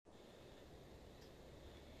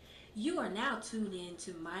You are now tuned in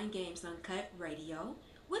to Mind Games Uncut Radio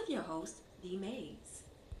with your host, D Mays.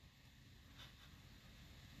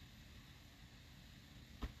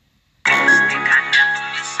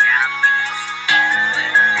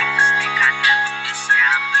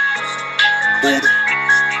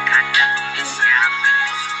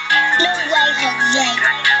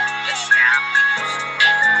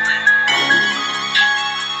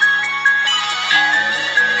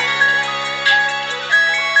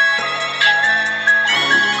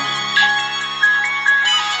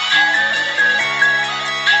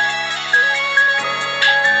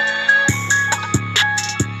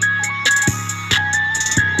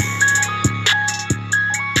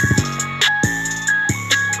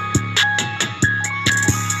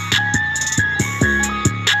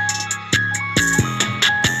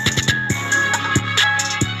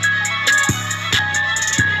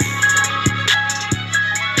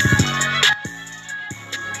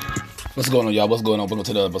 What's going on, y'all? What's going on? Welcome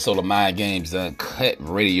to the episode of Mind Games Uncut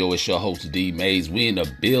Radio. It's your host, D Mays. We in the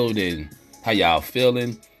building. How y'all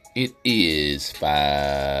feeling? It is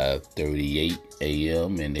 5:38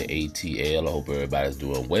 a.m. in the ATL. I hope everybody's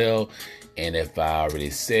doing well. And if I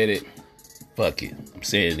already said it, fuck it. I'm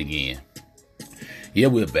saying it again. Yeah,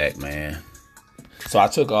 we're back, man. So I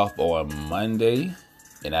took off on Monday,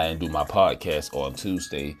 and I didn't do my podcast on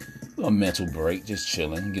Tuesday. A mental break, just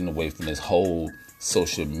chilling, getting away from this whole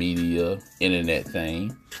social media, internet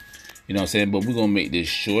thing. You know what I'm saying? But we're going to make this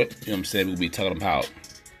short. You know what I'm saying? We'll be talking about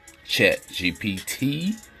Chat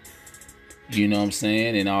GPT. You know what I'm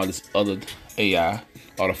saying? And all this other AI,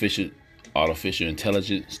 artificial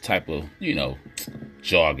intelligence type of,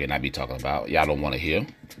 jargon I be talking about. Y'all don't want to hear.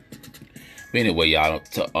 But anyway, y'all,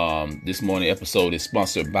 this morning episode is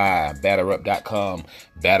sponsored by BatterUp.com.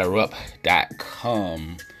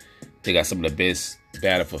 BatterUp.com. They got some of the best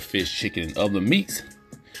batter for fish, chicken, and other meats.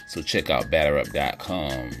 So check out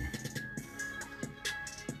BatterUp.com.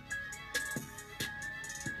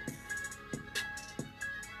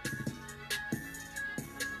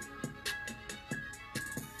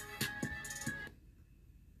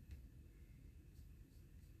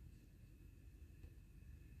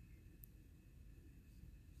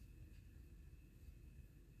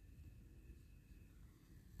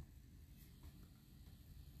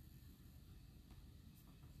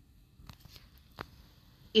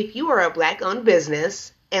 If you are a Black-owned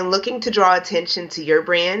business and looking to draw attention to your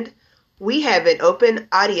brand, we have an open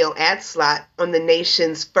audio ad slot on the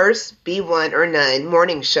nation's first B1 or None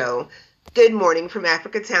morning show, Good Morning from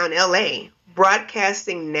Africatown, LA,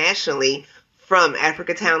 broadcasting nationally from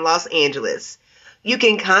Africatown, Los Angeles. You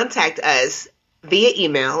can contact us via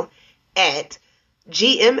email at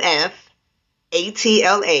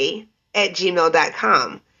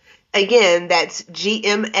gmfatla@gmail.com. Again, that's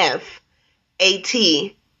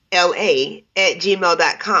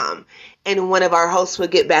gmfatla@gmail.com, and one of our hosts will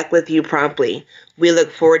get back with you promptly. We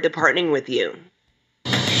look forward to partnering with you.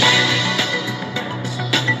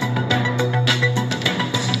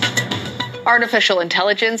 Artificial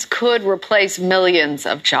intelligence could replace millions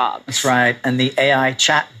of jobs. That's right. And the AI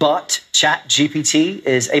chatbot, ChatGPT,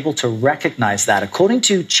 is able to recognize that. According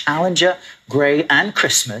to Challenger, Gray, and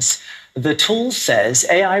Christmas, the tool says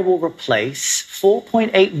AI will replace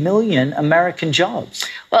 4.8 million American jobs.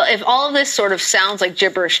 Well, if all of this sort of sounds like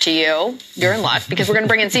gibberish to you, you're in luck, because we're going to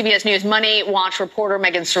bring in CBS News Money Watch reporter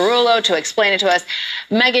Megan Cerullo to explain it to us.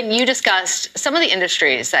 Megan, you discussed some of the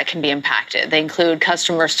industries that can be impacted. They include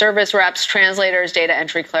customer service reps, translators, data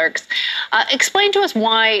entry clerks. Explain to us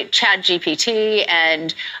why ChatGPT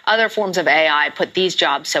and other forms of AI put these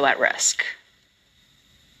jobs so at risk.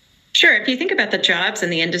 Sure. If you think about the jobs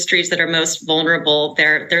and the industries that are most vulnerable,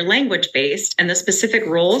 they're language-based, and the specific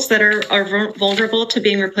roles that are vulnerable to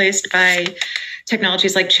being replaced by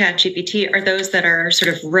technologies like ChatGPT are those that are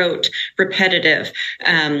sort of rote, repetitive.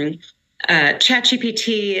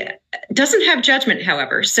 ChatGPT doesn't have judgment,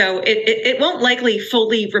 however, so it won't likely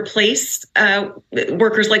fully replace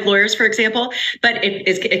workers like lawyers, for example, but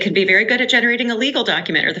it can be very good at generating a legal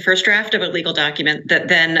document or the first draft of a legal document that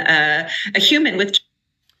then a human with.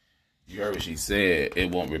 You heard what she said. It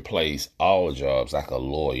won't replace all jobs like a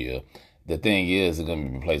lawyer. The thing is, it's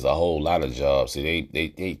going to replace a whole lot of jobs. So they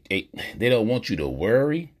don't want you to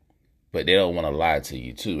worry, but they don't want to lie to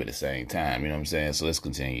you too at the same time. You know what I'm saying? So let's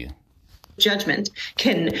continue. Judgment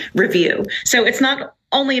can review. So it's not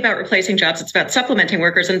only about replacing jobs, it's about supplementing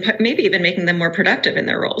workers and maybe even making them more productive in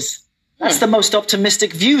their roles. That's the most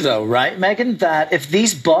optimistic view, though, right, Megan? That if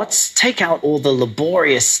these bots take out all the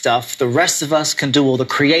laborious stuff, the rest of us can do all the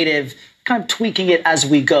creative, kind of tweaking it as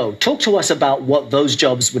we go. Talk to us about what those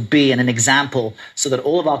jobs would be and an example so that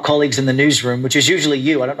all of our colleagues in the newsroom, which is usually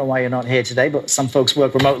you, I don't know why you're not here today, but some folks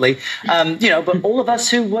work remotely, but all of us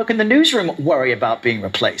who work in the newsroom worry about being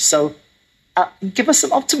replaced. So give us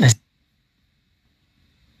some optimism.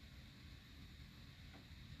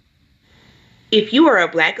 If you are a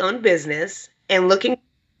Black-owned business and looking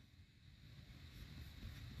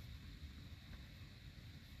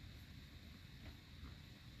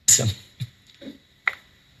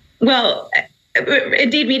Well,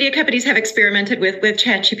 indeed, media companies have experimented with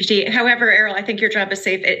ChatGPT. However, Errol, I think your job is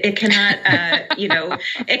safe. It cannot,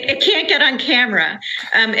 it can't get on camera.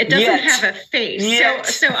 It doesn't have a face. Yet.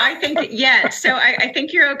 So I think I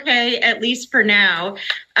think you're okay, at least for now.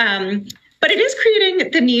 But it is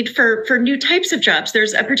creating the need for new types of jobs.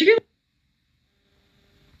 There's a particular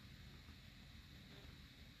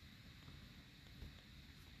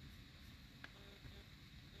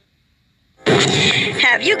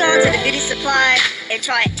Have you gone to the beauty supply and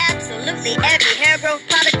tried absolutely every hair growth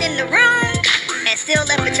product in the room and still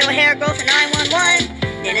left with your hair growth in 911?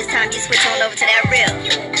 Then it's time you switch on over to that real.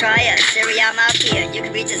 Try us, Siriamapia. You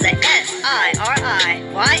can reach us at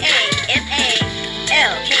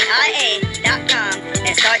SIRIYAMALKIA.com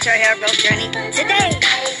and start your hair growth journey today.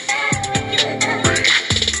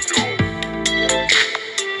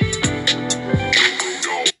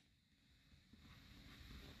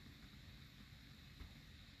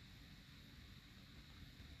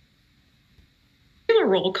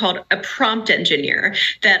 role called a prompt engineer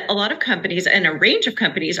that a lot of companies and a range of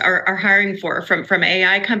companies are hiring for, from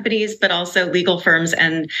AI companies, but also legal firms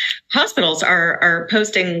and hospitals are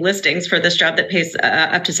posting listings for this job that pays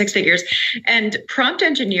up to 6 figures. And prompt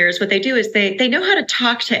engineers, what they do is they know how to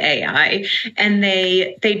talk to AI, and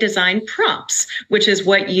they design prompts, which is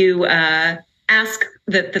what you ask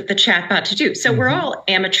the chatbot to do. So we're all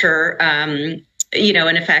amateur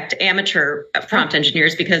in effect, amateur prompt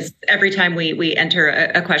engineers, because every time we enter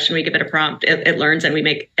a question, we give it a prompt, it learns, and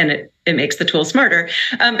it makes the tool smarter.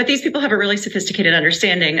 But these people have a really sophisticated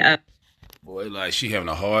understanding of. Boy, like, she having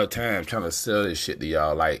a hard time trying to sell this shit to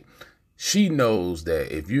y'all. Like, she knows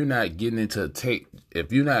that if you're not getting into tech,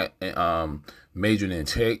 if you're not majoring in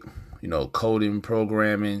tech, coding,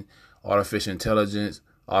 programming, artificial intelligence,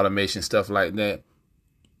 automation, stuff like that,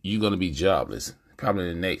 you're gonna be jobless.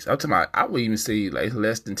 Probably the next, I'm talking about, I would even say like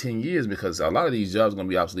less than 10 years, because a lot of these jobs are going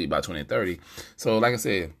to be obsolete by 2030. So like I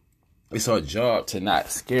said, it's our job to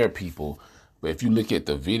not scare people. But if you look at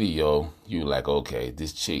the video, you're like, okay,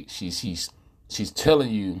 this chick, she's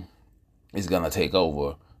telling you it's going to take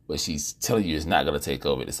over, but she's telling you it's not going to take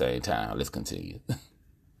over at the same time. Let's continue.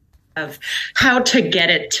 Of how to get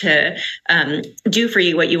it to do for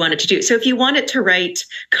you what you want it to do. So if you want it to write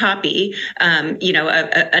copy, an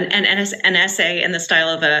essay in the style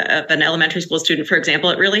of an elementary school student, for example,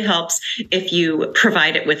 it really helps if you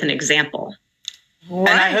provide it with an example. Right.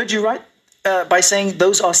 And I heard you right by saying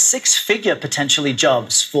those are 6-figure potentially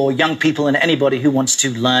jobs for young people and anybody who wants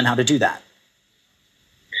to learn how to do that.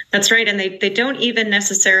 That's right. And they don't even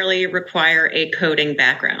necessarily require a coding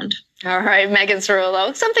background. All right, Megan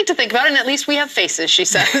Cerullo, something to think about, and at least we have faces, she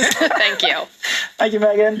says. Thank you. Thank you,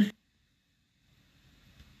 Megan.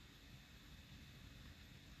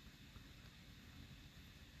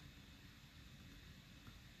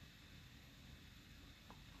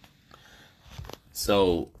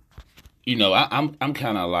 So, I'm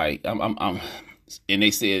kind of like, I'm, and they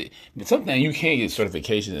said something you can't get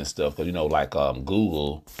certifications and stuff, because like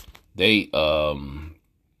Google, they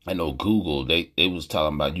I know Google, they was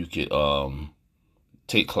talking about you could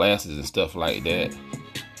take classes and stuff like that.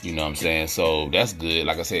 You know what I'm saying? So that's good.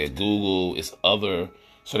 Like I said, Google is other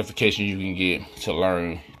certifications you can get to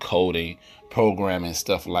learn coding, programming,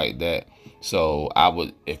 stuff like that. So I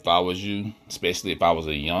would, if I was you, especially if I was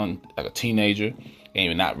a teenager,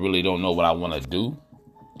 and not really don't know what I want to do,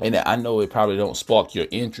 and I know it probably don't spark your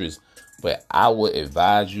interest, but I would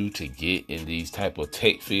advise you to get in these type of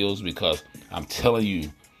tech fields, because I'm telling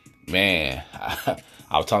you, man, I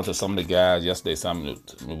was talking to some of the guys yesterday.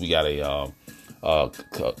 We got a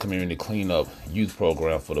community cleanup youth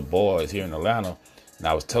program for the boys here in Atlanta, and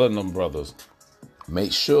I was telling them brothers,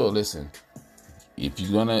 make sure, listen, if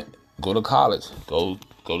you're gonna go to college, go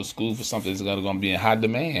to school for something that's gonna be in high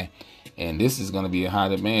demand, and this is gonna be in high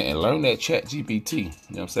demand, and learn that ChatGPT. You know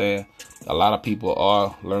what I'm saying? A lot of people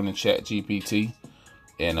are learning ChatGPT,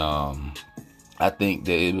 and I think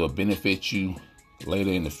that it will benefit you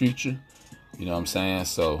later in the future. You know what I'm saying?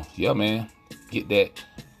 So yeah, man, get that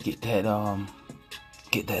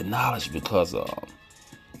knowledge, because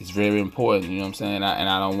it's very important. You know what I'm saying?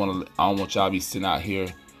 I don't want y'all to be sitting out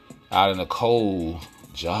here out in the cold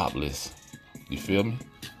jobless. You feel me?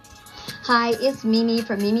 Hi, it's Mimi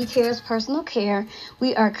from Mimi Cares Personal Care.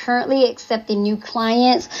 We are currently accepting new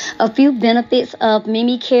clients. A few benefits of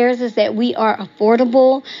Mimi Cares is that we are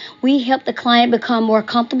affordable. We help the client become more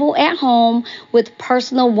comfortable at home with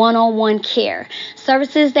personal one-on-one care.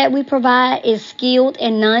 Services that we provide is skilled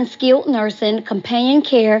and non-skilled nursing, companion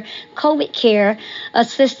care, COVID care,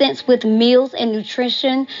 assistance with meals and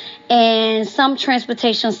nutrition, and some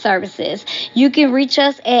transportation services. You can reach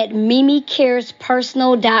us at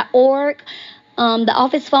mimicarespersonal.org. The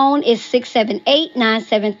office phone is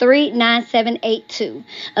 678-973-9782.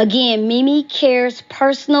 Again,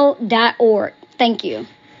 mimicarespersonal.org. Thank you.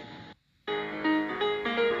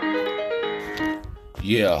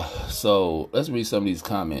 Yeah, so let's read some of these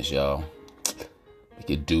comments, y'all. It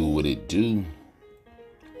can do what it do.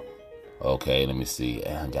 Okay, let me see.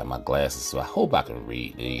 I got my glasses, so I hope I can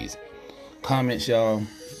read these comments, y'all.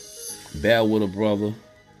 Bear with a brother. You know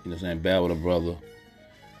what I'm saying? Bear with a brother.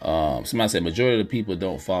 Somebody said majority of the people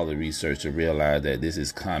don't follow the research to realize that this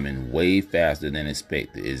is coming way faster than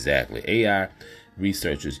expected. Exactly. AI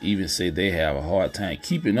researchers even say they have a hard time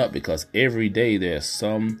keeping up because every day there's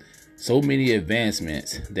so many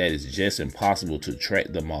advancements that it's just impossible to track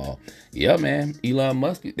them all. Yeah, man. Elon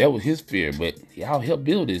Musk, that was his fear, but y'all helped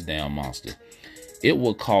build this damn monster. It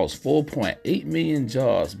will cost 4.8 million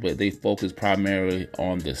jobs, but they focus primarily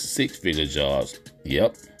on the six-figure jobs.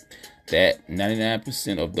 Yep. That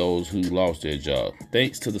 99% of those who lost their job,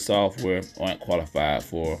 thanks to the software, aren't qualified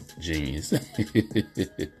for genius.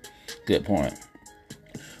 Good point.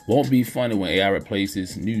 Won't be funny when AI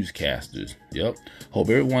replaces newscasters. Yep. Hope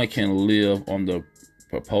everyone can live on the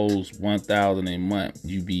proposed $1,000 a month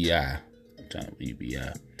UBI.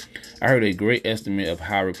 UBI. I heard a great estimate of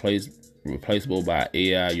how replaceable by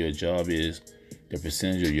AI your job is, the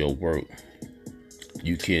percentage of your work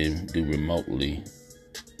you can do remotely.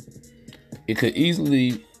 It could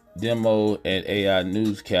easily demo an AI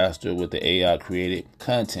newscaster with the AI created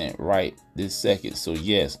content right this second. So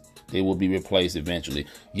yes, they will be replaced eventually.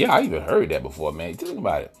 Yeah, I even heard that before, man. Think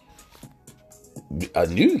about it. A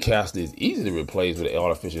newscaster is easy to replace with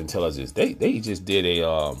artificial intelligence. They just did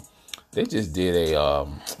a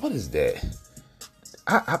what is that?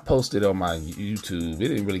 I posted on my YouTube. It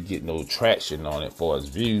didn't really get no traction on it for its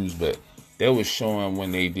views, but they was showing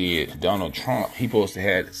when they did Donald Trump. He supposed to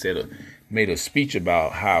had made a speech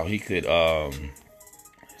about how he could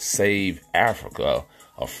save Africa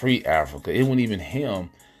or free Africa. It wasn't even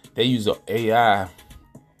him. They used an AI.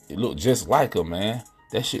 It looked just like him, man.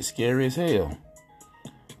 That shit scary as hell.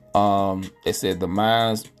 It said the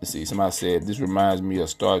minds. Let's see. Somebody said this reminds me of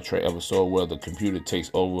Star Trek episode where the computer takes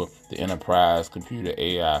over the Enterprise computer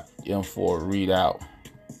AI M4 readout.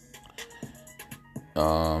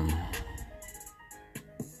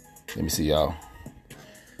 Let me see, y'all.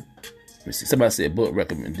 Let me see. Somebody said book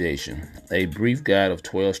recommendation: a brief guide of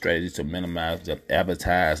 12 strategies to minimize the adverse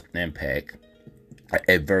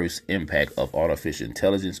impact of artificial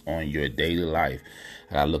intelligence on your daily life.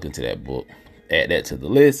 I gotta look into that book. Add that to the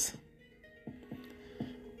list.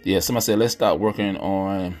 Yeah, somebody said let's stop working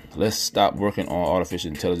on artificial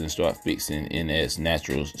intelligence, start fixing in its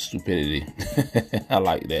natural stupidity. I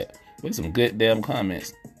like that. With some good damn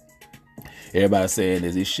comments. Everybody saying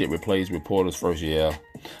does this shit replace reporters first? Yeah.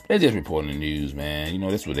 They're just reporting the news, man. You know,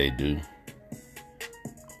 that's what they do.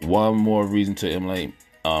 One more reason to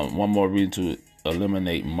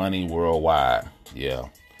eliminate money worldwide. Yeah.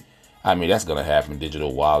 I mean, that's going to happen.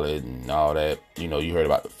 Digital wallet and all that. You know, you heard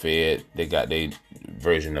about the Fed. They got their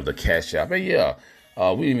version of the Cash App. But yeah,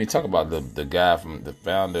 we didn't even talk about the guy from the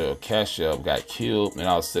founder of Cash App got killed. And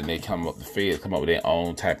all of a sudden the Fed come up with their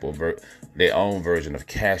own type of their own version of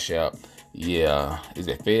Cash App. Yeah. Is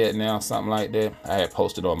it Fed now? Something like that. I had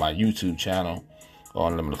posted on my YouTube channel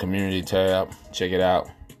on the community tab. Check it out.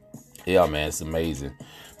 Yeah, man, it's amazing.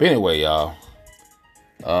 But anyway, y'all.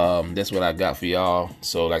 That's what I got for y'all.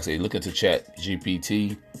 So like I say, look into Chat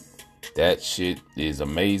GPT. That shit is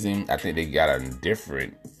amazing. I think they got a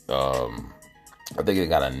different I think they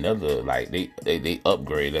got another, like they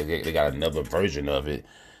upgrade. They got another version of it.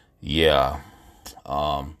 Yeah.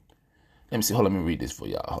 Let me see. Hold on, let me read this for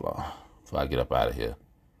y'all. Hold on. Before I get up out of here.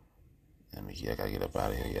 I gotta get up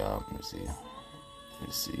out of here, y'all. Let me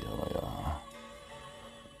see. Hold on, y'all.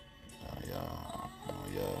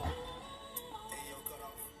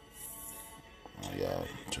 Yeah,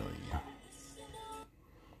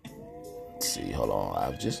 let's see, hold on.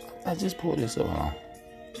 I just pulled this up. Hold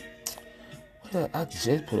on. I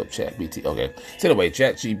just put up ChatGPT. Okay. So anyway,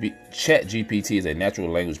 ChatGPT is a natural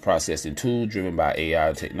language processing tool driven by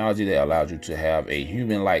AI technology that allows you to have a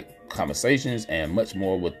human-like conversations, and much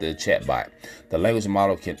more with the chatbot. The language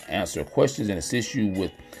model can answer questions and assist you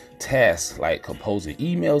with tasks like composing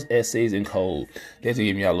emails, essays, and code. That's to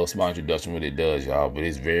give me a little small introduction what it does, y'all. But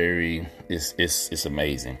it's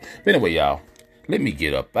amazing. But anyway, y'all, let me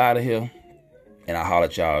get up out of here, and I'll holler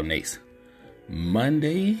at y'all next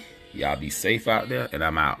Monday. Y'all be safe out there, and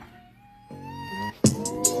I'm out.